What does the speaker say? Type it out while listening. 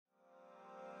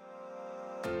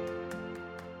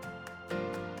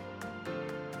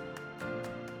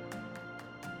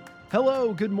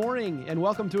Hello, good morning, and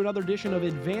welcome to another edition of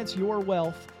Advance Your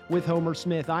Wealth with Homer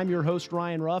Smith. I'm your host,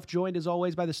 Ryan Ruff, joined as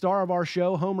always by the star of our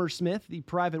show, Homer Smith, the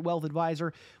private wealth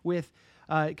advisor with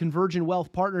Convergent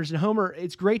Wealth Partners. And Homer,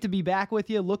 it's great to be back with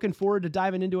you. Looking forward to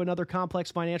diving into another complex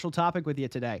financial topic with you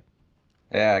today.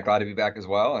 Yeah, glad to be back as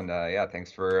well. And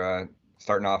thanks for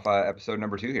starting off episode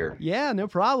number 2 here. Yeah, no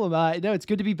problem. No, it's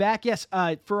good to be back. Yes,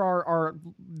 for our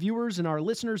viewers and our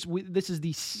listeners, this is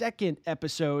the second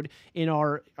episode in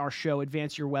our show,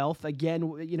 Advance Your Wealth. Again,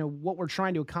 what we're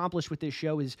trying to accomplish with this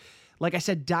show is, like I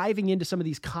said, diving into some of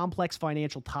these complex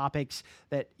financial topics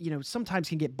that, sometimes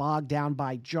can get bogged down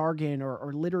by jargon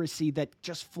or literacy that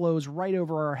just flows right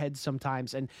over our heads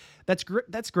sometimes. And that's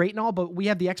great and all, but we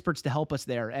have the experts to help us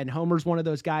there. And Homer's one of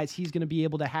those guys. He's going to be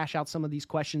able to hash out some of these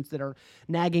questions that are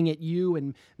nagging at you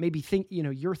and maybe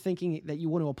you're thinking that you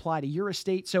want to apply to your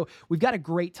estate. So we've got a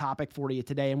great topic for you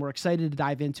today, and we're excited to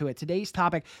dive into it. Today's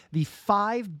topic, the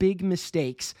 5 big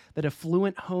mistakes that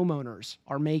affluent homeowners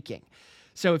are making.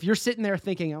 So if you're sitting there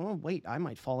thinking, oh, wait, I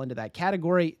might fall into that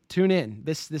category, tune in.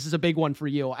 This is a big one for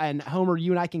you. And Homer,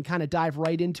 you and I can kind of dive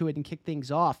right into it and kick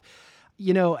things off.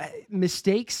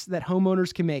 Mistakes that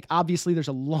homeowners can make. Obviously, there's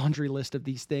a laundry list of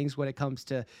these things when it comes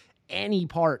to any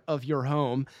part of your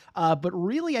home. But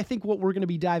really, I think what we're going to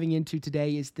be diving into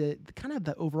today is the kind of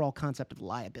the overall concept of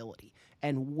liability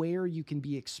and where you can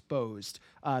be exposed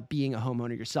being a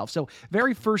homeowner yourself. So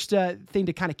very first thing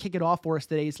to kind of kick it off for us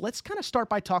today is let's kind of start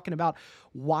by talking about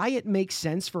why it makes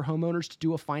sense for homeowners to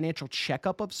do a financial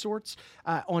checkup of sorts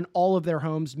on all of their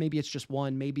homes. Maybe it's just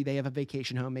one, maybe they have a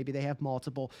vacation home, maybe they have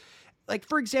multiple. Like,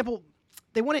 for example,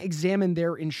 they want to examine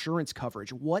their insurance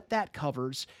coverage, what that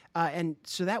covers, and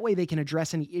so that way they can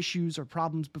address any issues or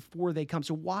problems before they come.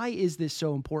 So why is this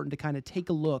so important to kind of take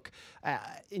a look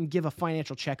and give a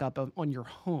financial checkup on your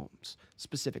homes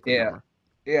specifically? Yeah. Homer?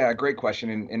 Yeah, great question.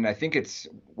 And I think it's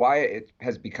why it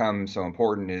has become so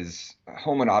important is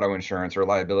home and auto insurance or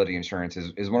liability insurance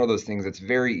is one of those things that's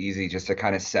very easy just to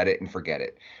kind of set it and forget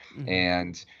it. Mm-hmm.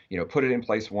 And, put it in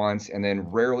place once and then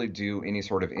rarely do any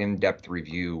sort of in-depth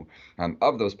review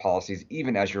of those policies,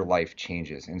 even as your life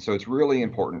changes. And so it's really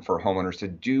important for homeowners to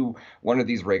do one of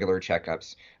these regular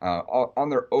checkups on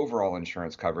their overall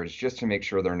insurance coverage just to make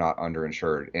sure they're not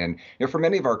underinsured. And, for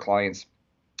many of our clients,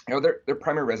 their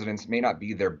primary residence may not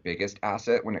be their biggest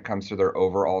asset when it comes to their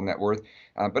overall net worth,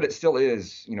 but it still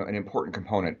is, an important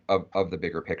component of the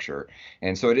bigger picture.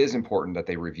 And so it is important that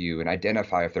they review and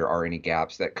identify if there are any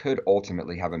gaps that could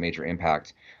ultimately have a major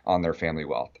impact on their family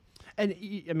wealth. And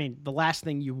I mean, the last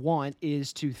thing you want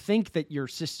is to think that your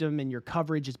system and your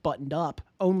coverage is buttoned up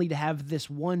only to have this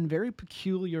one very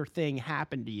peculiar thing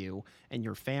happen to you and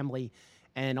your family.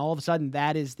 And all of a sudden,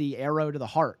 that is the arrow to the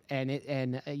heart.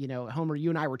 And Homer, you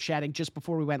and I were chatting just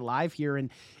before we went live here,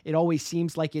 and it always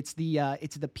seems like it's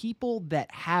the people that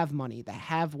have money, that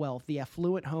have wealth, the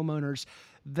affluent homeowners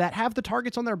that have the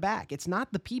targets on their back. It's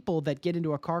not the people that get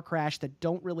into a car crash that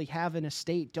don't really have an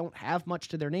estate, don't have much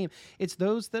to their name. It's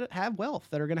those that have wealth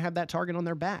that are going to have that target on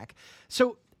their back.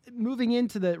 So moving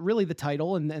into the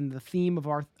title and the theme of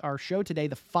our show today,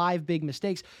 the 5 big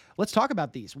mistakes, let's talk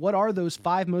about these. What are those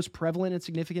 5 most prevalent and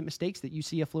significant mistakes that you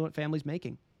see affluent families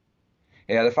making?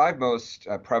 Yeah, the 5 most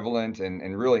prevalent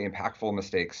and really impactful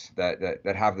mistakes that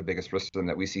have the biggest risk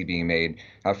that we see being made,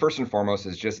 first and foremost,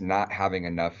 is just not having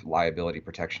enough liability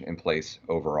protection in place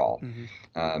overall.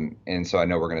 Mm-hmm. And so I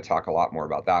know we're going to talk a lot more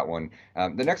about that one.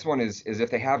 The next one is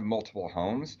if they have multiple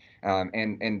homes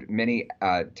and many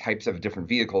types of different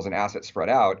vehicles and assets spread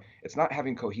out, it's not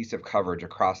having cohesive coverage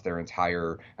across their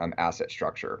entire asset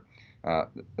structure.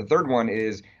 The third one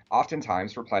is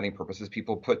oftentimes, for planning purposes,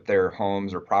 people put their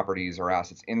homes or properties or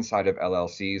assets inside of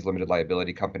LLCs, limited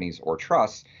liability companies, or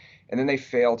trusts, and then they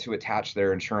fail to attach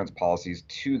their insurance policies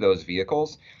to those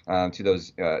vehicles, to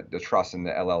those the trusts and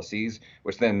the LLCs,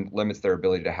 which then limits their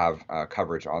ability to have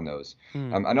coverage on those.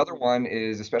 Another one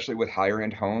is, especially with higher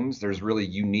end homes, there's really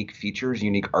unique features,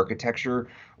 unique architecture,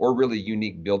 or really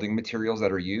unique building materials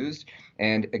that are used.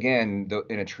 And again,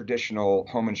 in a traditional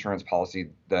home insurance policy,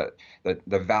 the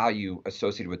value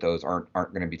associated with those aren't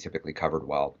going to be typically covered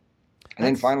well. And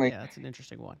then finally, that's an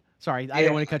interesting one. Sorry, I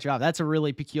didn't want to cut you off. That's a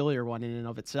really peculiar one in and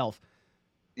of itself.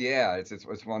 Yeah,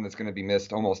 it's one that's going to be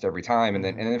missed almost every time. And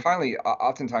then finally,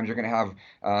 oftentimes you're going to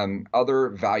have other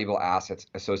valuable assets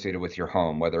associated with your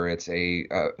home, whether it's a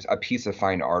piece of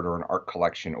fine art or an art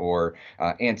collection or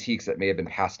antiques that may have been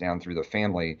passed down through the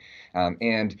family.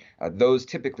 And those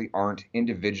typically aren't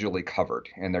individually covered,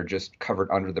 and they're just covered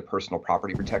under the personal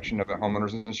property protection of a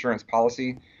homeowner's insurance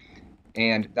policy.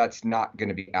 And that's not going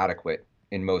to be adequate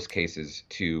in most cases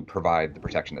to provide the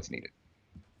protection that's needed.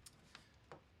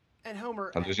 And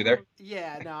Homer, Did I lose you there?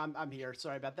 yeah, no, I'm here.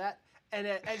 Sorry about that. And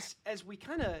as we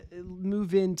kind of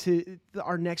move into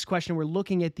our next question, we're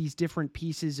looking at these different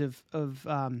pieces of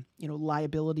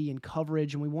liability and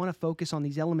coverage, and we want to focus on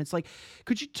these elements. Like,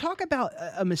 could you talk about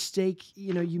a mistake?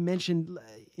 You mentioned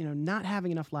not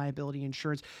having enough liability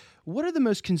insurance. What are the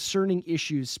most concerning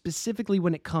issues specifically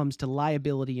when it comes to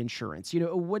liability insurance?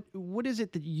 What is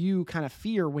it that you kind of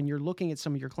fear when you're looking at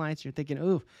some of your clients? You're thinking,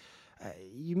 oh,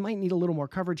 you might need a little more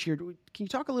coverage here. Can you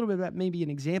talk a little bit about maybe an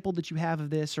example that you have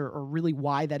of this, or really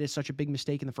why that is such a big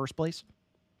mistake in the first place?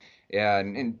 Yeah,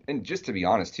 and just to be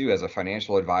honest too, as a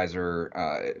financial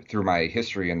advisor, through my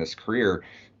history in this career,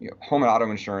 home and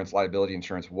auto insurance, liability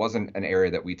insurance wasn't an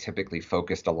area that we typically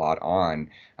focused a lot on.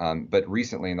 But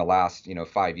recently, in the last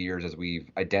 5 years, as we've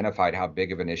identified how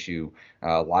big of an issue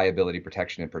liability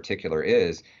protection in particular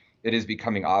is, it is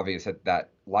becoming obvious that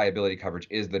liability coverage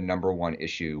is the number one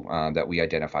issue that we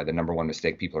identify. The number one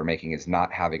mistake people are making is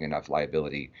not having enough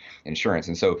liability insurance.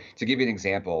 And so, to give you an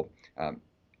example.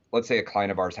 Let's say a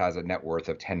client of ours has a net worth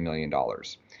of $10 million.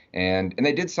 And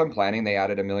they did some planning. They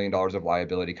added $1 million of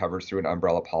liability coverage through an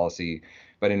umbrella policy.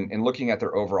 But in looking at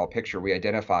their overall picture, we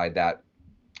identified that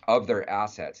of their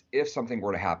assets, if something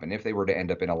were to happen, if they were to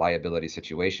end up in a liability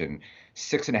situation,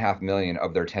 6.5 million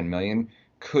of their 10 million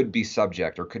could be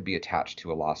subject or could be attached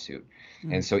to a lawsuit.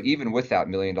 Mm. And so even with that $1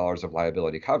 million of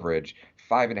liability coverage,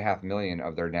 5.5 million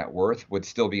of their net worth would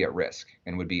still be at risk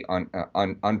and would be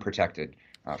unprotected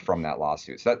from that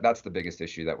lawsuit. So that's the biggest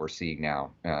issue that we're seeing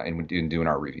now in doing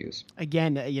our reviews.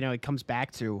 Again, it comes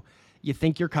back to you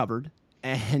think you're covered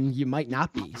and you might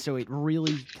not be. So it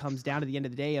really comes down to the end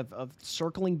of the day of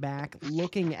circling back,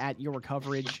 looking at your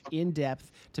coverage in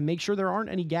depth to make sure there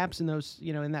aren't any gaps in those,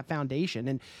 in that foundation.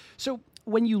 And so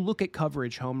when you look at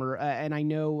coverage, Homer, and I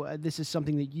know this is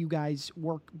something that you guys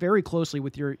work very closely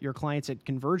with your clients at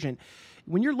Convergent,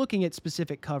 when you're looking at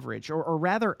specific coverage or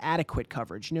rather adequate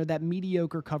coverage, that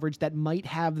mediocre coverage that might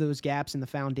have those gaps in the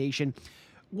foundation,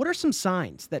 what are some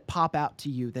signs that pop out to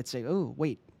you that say, oh,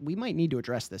 wait, we might need to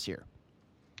address this here?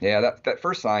 Yeah, that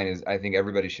first sign is, I think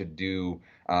everybody should do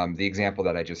the example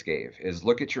that I just gave, is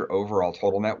look at your overall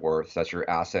total net worth, that's your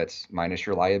assets minus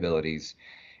your liabilities,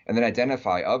 and then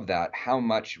identify of that how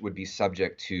much would be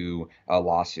subject to a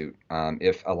lawsuit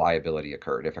if a liability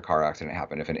occurred, if a car accident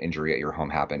happened, if an injury at your home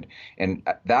happened. And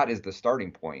that is the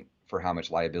starting point for how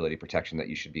much liability protection that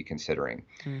you should be considering.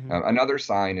 Mm-hmm. Another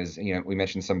sign is, we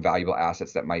mentioned some valuable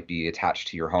assets that might be attached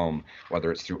to your home, whether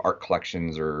it's through art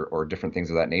collections or different things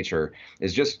of that nature,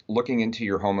 is just looking into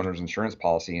your homeowner's insurance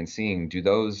policy and seeing, do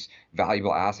those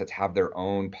valuable assets have their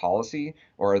own policy,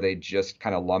 or are they just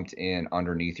kind of lumped in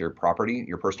underneath your property,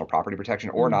 your personal property protection,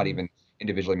 or not Mm-hmm. even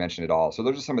individually mentioned at all? So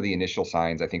those are some of the initial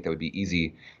signs I think that would be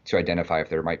easy to identify if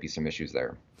there might be some issues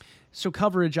there. So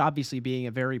coverage obviously being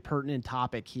a very pertinent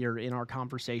topic here in our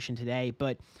conversation today,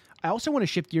 but I also want to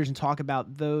shift gears and talk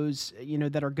about those,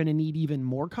 that are going to need even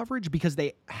more coverage because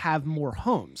they have more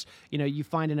homes. You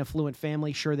find an affluent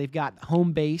family, sure, they've got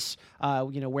home base,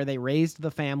 where they raised the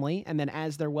family. And then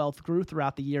as their wealth grew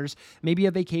throughout the years, maybe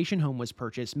a vacation home was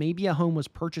purchased. Maybe a home was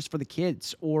purchased for the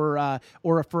kids or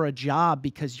for a job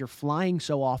because you're flying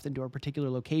so often to a particular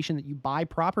location that you buy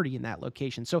property in that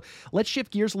location. So let's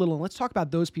shift gears a little and let's talk about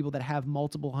those people that have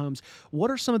multiple homes. What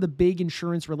are some of the big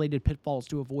insurance related pitfalls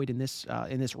to avoid in this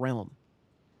realm?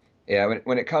 Yeah,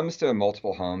 when it comes to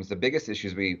multiple homes, the biggest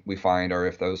issues we find are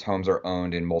if those homes are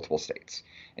owned in multiple states.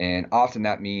 And often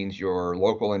that means your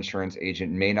local insurance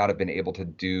agent may not have been able to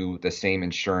do the same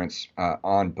insurance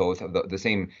on both of the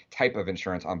same type of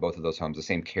insurance on both of those homes, the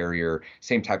same carrier,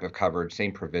 same type of coverage,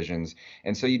 same provisions.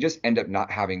 And so you just end up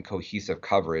not having cohesive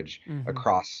coverage Mm-hmm.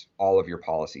 across all of your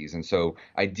policies. And so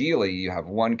ideally, you have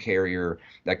one carrier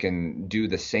that can do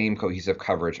the same cohesive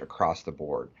coverage across the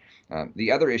board.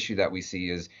 The other issue that we see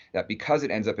is that because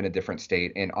it ends up in a different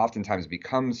state and oftentimes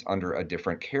becomes under a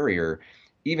different carrier,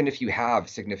 even if you have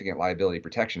significant liability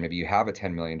protection, maybe you have a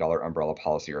 $10 million umbrella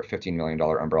policy or a $15 million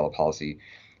umbrella policy,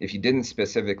 if you didn't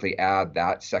specifically add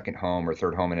that second home or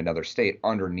third home in another state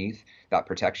underneath that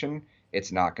protection,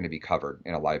 it's not going to be covered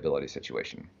in a liability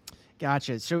situation.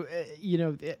 Gotcha. So,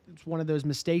 it's one of those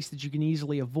mistakes that you can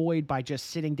easily avoid by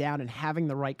just sitting down and having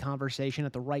the right conversation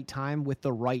at the right time with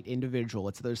the right individual.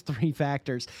 It's those three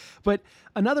factors. But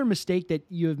another mistake that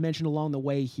you have mentioned along the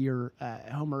way here,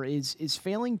 Homer, is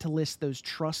failing to list those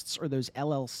trusts or those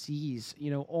LLCs,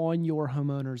 on your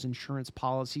homeowner's insurance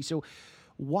policy. So,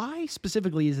 why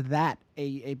specifically is that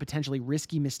a potentially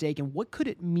risky mistake, and what could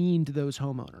it mean to those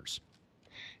homeowners?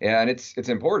 Yeah, and it's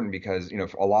important because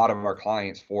for a lot of our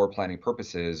clients, for planning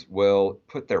purposes, will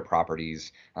put their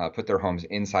properties, put their homes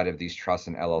inside of these trusts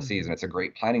and LLCs, Hmm. and it's a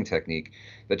great planning technique.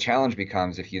 The challenge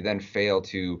becomes if you then fail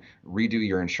to redo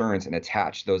your insurance and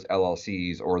attach those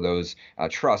LLCs or those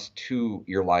trusts to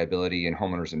your liability and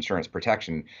homeowners insurance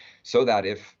protection, so that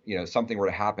if something were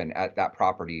to happen at that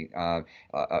property,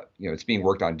 it's being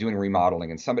worked on, doing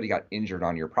remodeling, and somebody got injured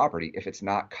on your property, if it's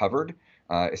not covered,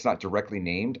 it's not directly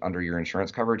named under your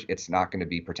insurance coverage, it's not going to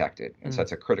be protected. And so Mm.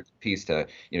 it's a critical piece to,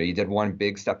 you did one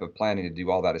big step of planning to do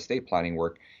all that estate planning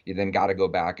work. You then got to go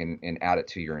back and add it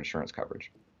to your insurance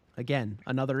coverage. Again,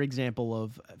 another example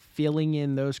of filling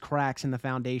in those cracks in the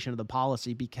foundation of the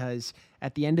policy, because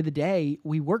at the end of the day,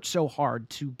 we work so hard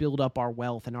to build up our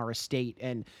wealth and our estate.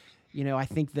 And, I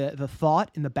think the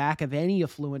thought in the back of any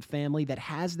affluent family that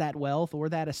has that wealth or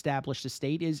that established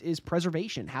estate is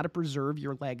preservation, how to preserve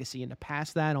your legacy and to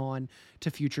pass that on to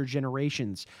future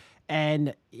generations.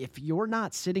 And if you're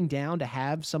not sitting down to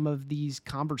have some of these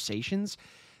conversations,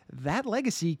 that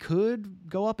legacy could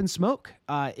go up in smoke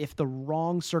if the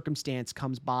wrong circumstance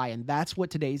comes by. And that's what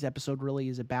today's episode really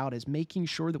is about, is making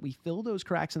sure that we fill those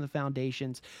cracks in the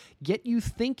foundations, get you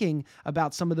thinking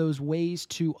about some of those ways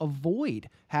to avoid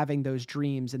having those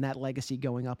dreams and that legacy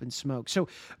going up in smoke. So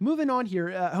moving on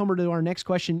here, Homer, to our next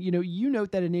question. You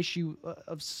note that an issue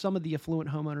of some of the affluent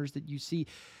homeowners that you see,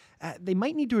 they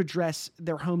might need to address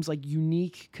their homes like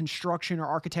unique construction or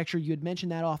architecture. You had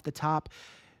mentioned that off the top.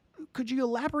 Could you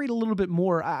elaborate a little bit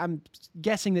more? I'm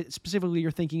guessing that specifically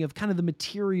you're thinking of kind of the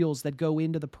materials that go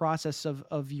into the process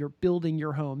of your building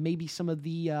your home, maybe some of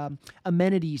the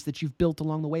amenities that you've built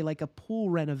along the way, like a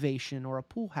pool renovation or a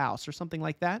pool house or something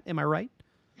like that. Am I right?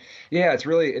 Yeah, it's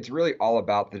really all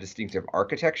about the distinctive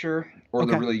architecture or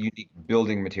the Okay. really unique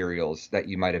building materials that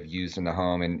you might have used in the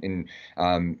home, and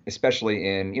especially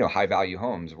in high value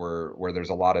homes where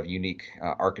there's a lot of unique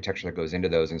architecture that goes into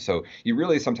those. And so you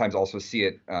really sometimes also see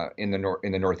it in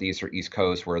the Northeast or East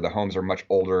Coast where the homes are much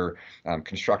older,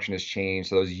 construction has changed,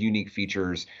 so those unique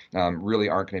features really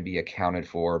aren't going to be accounted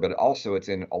for. But also it's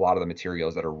in a lot of the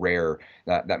materials that are rare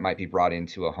that might be brought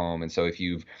into a home. And so if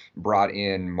you've brought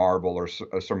in marble or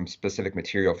some specific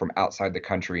material from outside the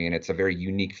country, and it's a very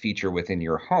unique feature within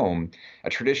your home, a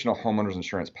traditional homeowners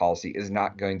insurance policy is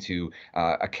not going to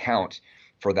account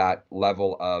for that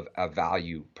level of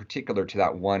value, particular to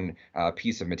that one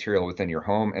piece of material within your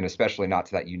home, and especially not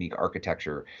to that unique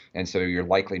architecture. And so you're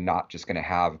likely not just going to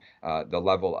have the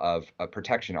level of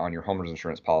protection on your homeowners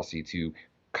insurance policy to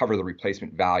cover the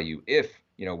replacement value if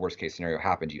worst case scenario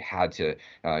happened, you had to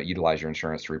utilize your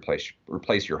insurance to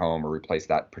replace your home or replace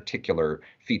that particular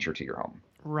feature to your home.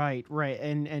 Right, right,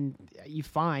 and you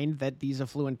find that these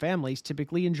affluent families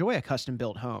typically enjoy a custom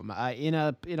built home in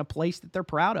a place that they're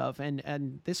proud of,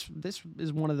 and this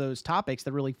is one of those topics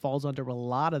that really falls under a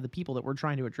lot of the people that we're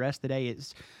trying to address today.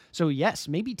 Is so yes,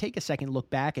 maybe take a second look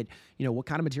back at what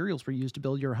kind of materials were used to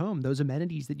build your home, those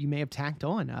amenities that you may have tacked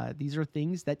on. These are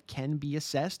things that can be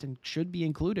assessed and should be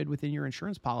included within your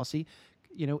insurance policy,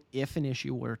 if an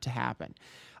issue were to happen.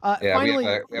 Yeah, Finally,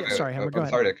 yeah, sorry, Hammer, go I'm ahead.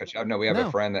 sorry to cut you off. No, we have a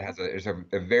No. friend that has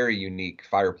a very unique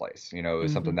fireplace. It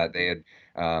was Hmm. something that they had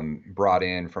brought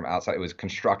in from outside. It was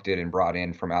constructed and brought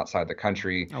in from outside the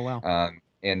country. Oh wow.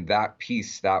 And that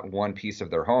one piece of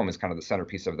their home is kind of the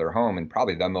centerpiece of their home and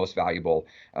probably the most valuable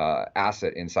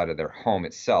asset inside of their home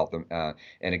itself. And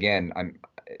again,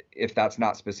 if that's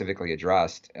not specifically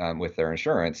addressed with their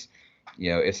insurance,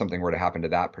 if something were to happen to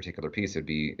that particular piece, it'd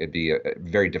be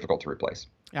very difficult to replace.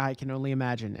 I can only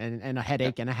imagine, and a Yeah.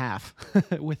 headache and a half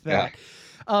with Yeah.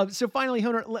 that. So finally,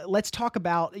 Honer, let's talk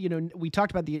about, we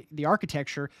talked about the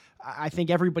architecture. I think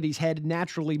everybody's head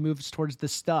naturally moves towards the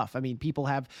stuff. I mean, people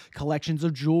have collections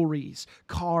of jewelries,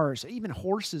 cars, even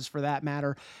horses for that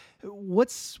matter. What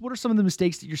are some of the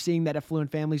mistakes that you're seeing that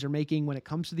affluent families are making when it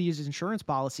comes to these insurance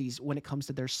policies, when it comes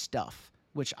to their stuff,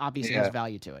 which obviously has Yeah.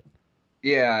 value to it?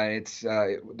 Yeah, it's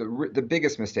the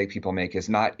biggest mistake people make is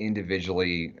not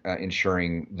individually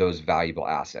insuring those valuable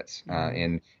assets,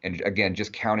 Mm, and again,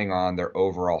 just counting on their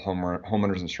overall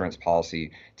homeowners insurance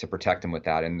policy to protect them with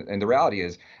that. And the reality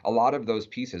is, a lot of those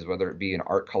pieces, whether it be an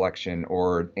art collection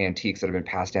or antiques that have been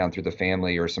passed down through the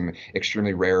family, or some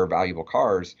extremely rare, valuable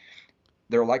cars,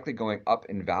 they're likely going up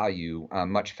in value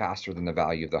much faster than the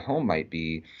value of the home might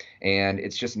be. And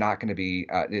it's just not going to be,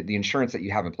 the insurance that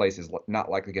you have in place is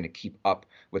not likely going to keep up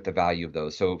with the value of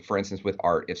those. So for instance, with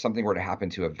art, if something were to happen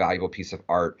to a valuable piece of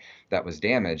art that was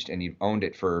damaged and you've owned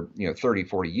it for 30,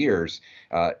 40 years,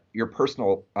 your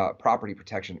personal property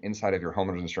protection inside of your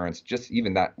homeowner's insurance, just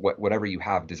even that, whatever you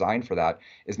have designed for that,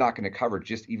 is not going to cover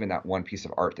just even that one piece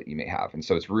of art that you may have. And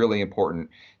so it's really important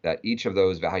that each of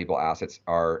those valuable assets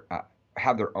are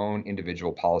have their own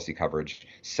individual policy coverage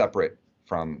separate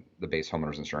from the base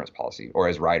homeowners insurance policy, or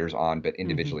as riders on, but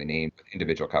individually named with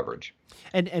individual coverage.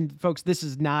 And folks, this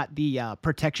is not the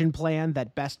protection plan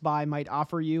that Best Buy might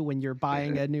offer you when you're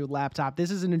buying a new laptop.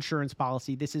 This is an insurance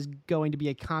policy. This is going to be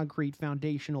a concrete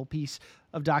foundational piece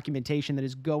of documentation that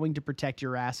is going to protect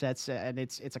your assets, and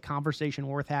it's a conversation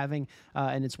worth having,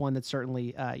 and it's one that's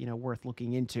certainly worth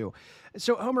looking into.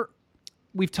 So, Homer,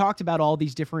 we've talked about all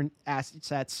these different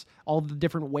assets, all the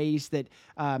different ways that,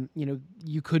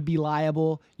 you could be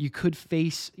liable. You could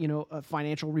face,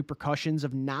 financial repercussions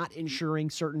of not insuring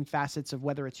certain facets of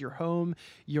whether it's your home,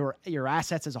 your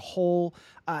assets as a whole.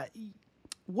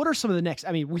 What are some of the next?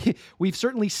 I mean, we've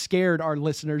certainly scared our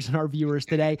listeners and our viewers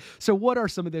today. So what are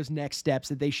some of those next steps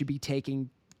that they should be taking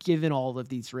given all of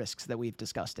these risks that we've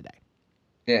discussed today?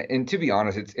 Yeah, and to be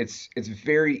honest, it's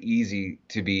very easy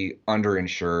to be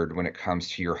underinsured when it comes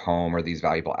to your home or these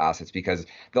valuable assets because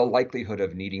the likelihood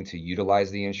of needing to utilize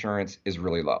the insurance is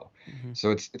really low. Mm-hmm. So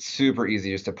it's super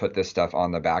easy just to put this stuff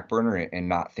on the back burner and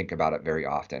not think about it very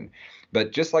often.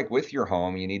 But just like with your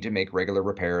home, you need to make regular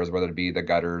repairs, whether it be the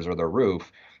gutters or the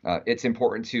roof. It's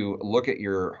important to look at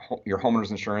your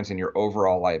homeowner's insurance and your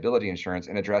overall liability insurance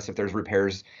and address if there's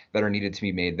repairs that are needed to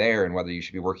be made there and whether you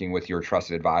should be working with your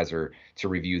trusted advisor to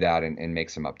review that and make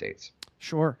some updates.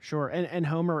 Sure. And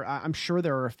Homer, I'm sure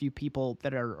there are a few people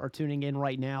that are tuning in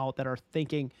right now that are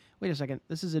thinking, wait a second,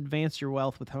 this is Advance Your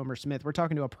Wealth with Homer Smith. We're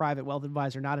talking to a private wealth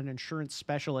advisor, not an insurance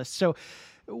specialist. So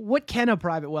what can a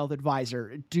private wealth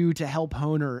advisor do to help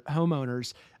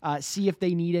homeowners see if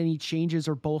they need any changes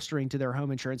or bolstering to their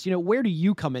home insurance? Where do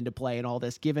you come into play in all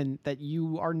this, given that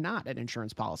you are not an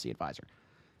insurance policy advisor?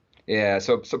 Yeah,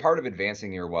 so part of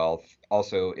advancing your wealth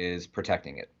also is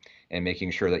protecting it and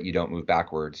making sure that you don't move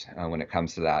backwards when it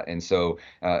comes to that. And so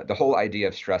the whole idea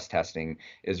of stress testing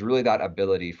is really that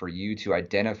ability for you to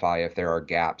identify if there are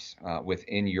gaps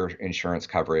within your insurance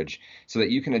coverage so that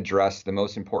you can address the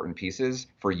most important pieces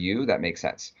for you that make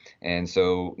sense. And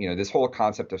so, this whole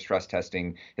concept of stress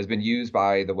testing has been used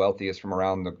by the wealthiest from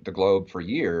around the globe for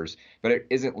years, but it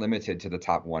isn't limited to the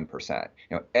top 1%.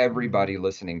 Everybody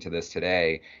listening to this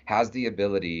today has the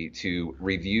ability to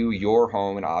review your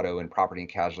home and auto and property and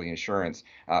casualty insurance,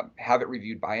 have it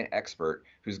reviewed by an expert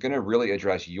who's going to really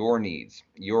address your needs,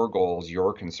 your goals,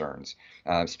 your concerns,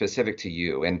 specific to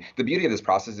you. And the beauty of this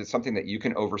process is something that you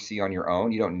can oversee on your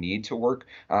own. You don't need to work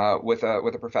with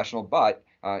a professional, but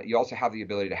you also have the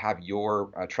ability to have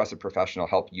your trusted professional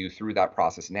help you through that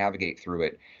process, navigate through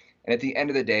it. And at the end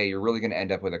of the day, you're really going to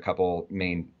end up with a couple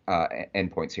main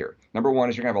endpoints here. Number one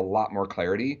is you're going to have a lot more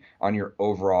clarity on your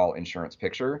overall insurance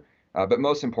picture. But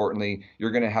most importantly,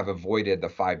 you're going to have avoided the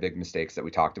 5 big mistakes that we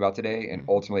talked about today and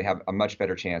ultimately have a much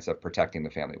better chance of protecting the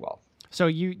family wealth. So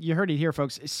you heard it here,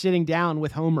 folks. Sitting down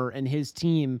with Homer and his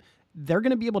team, they're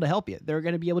going to be able to help you. They're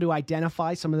going to be able to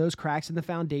identify some of those cracks in the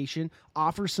foundation,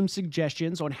 offer some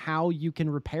suggestions on how you can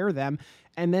repair them,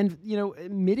 and then,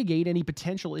 mitigate any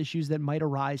potential issues that might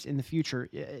arise in the future.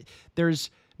 There's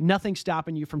nothing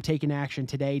stopping you from taking action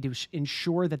today to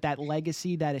ensure that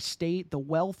legacy, that estate, the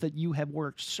wealth that you have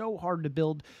worked so hard to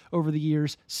build over the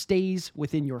years stays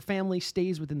within your family,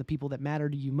 stays within the people that matter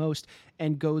to you most,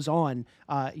 and goes on,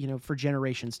 for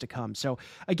generations to come. So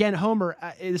again, Homer,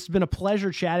 it's been a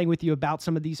pleasure chatting with you about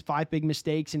some of these 5 big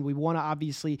mistakes, and we want to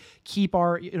obviously keep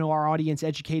our audience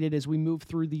educated as we move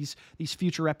through these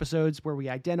future episodes where we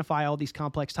identify all these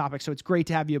complex topics. So it's great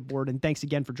to have you aboard, and thanks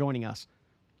again for joining us.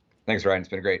 Thanks, Ryan. It's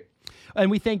been great. And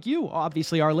we thank you,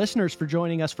 obviously, our listeners, for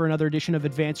joining us for another edition of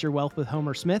Advance Your Wealth with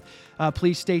Homer Smith.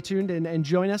 Please stay tuned and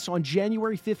join us on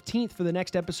January 15th for the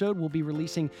next episode. We'll be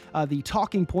releasing the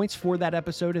talking points for that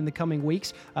episode in the coming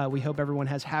weeks. We hope everyone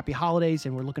has happy holidays,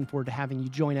 and we're looking forward to having you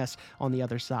join us on the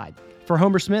other side. For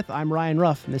Homer Smith, I'm Ryan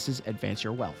Ruff, and this is Advance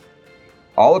Your Wealth.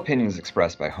 All opinions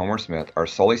expressed by Homer Smith are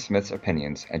solely Smith's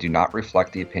opinions and do not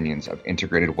reflect the opinions of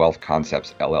Integrated Wealth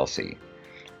Concepts, LLC,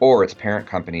 or its parent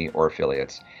company or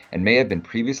affiliates, and may have been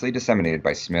previously disseminated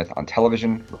by Smith on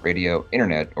television, radio,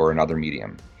 internet, or another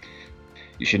medium.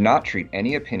 You should not treat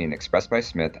any opinion expressed by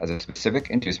Smith as a specific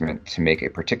inducement to make a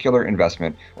particular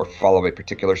investment or follow a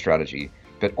particular strategy,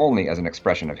 but only as an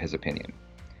expression of his opinion.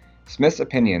 Smith's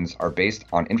opinions are based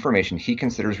on information he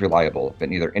considers reliable, but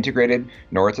neither Integrated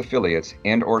nor its affiliates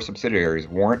and/or subsidiaries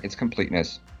warrant its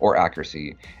completeness or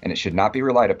accuracy, and it should not be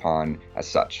relied upon as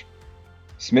such.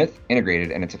 Smith,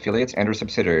 Integrated, and its affiliates and/or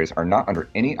subsidiaries are not under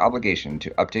any obligation to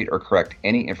update or correct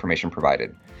any information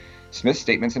provided. Smith's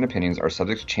statements and opinions are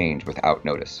subject to change without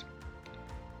notice.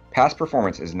 Past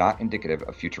performance is not indicative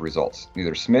of future results.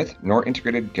 Neither Smith nor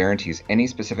Integrated guarantees any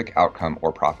specific outcome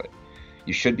or profit.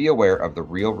 You should be aware of the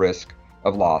real risk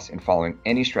of loss in following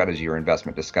any strategy or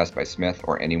investment discussed by Smith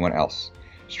or anyone else.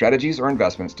 Strategies or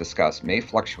investments discussed may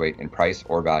fluctuate in price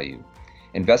or value.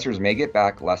 Investors may get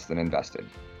back less than invested.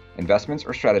 Investments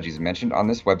or strategies mentioned on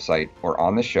this website or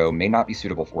on this show may not be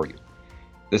suitable for you.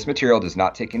 This material does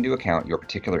not take into account your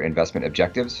particular investment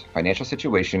objectives, financial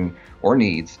situation, or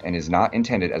needs, and is not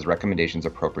intended as recommendations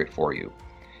appropriate for you.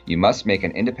 You must make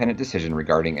an independent decision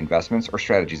regarding investments or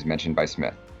strategies mentioned by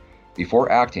Smith.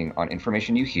 Before acting on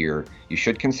information you hear, you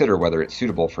should consider whether it's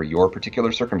suitable for your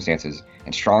particular circumstances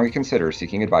and strongly consider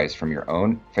seeking advice from your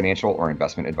own financial or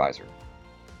investment advisor.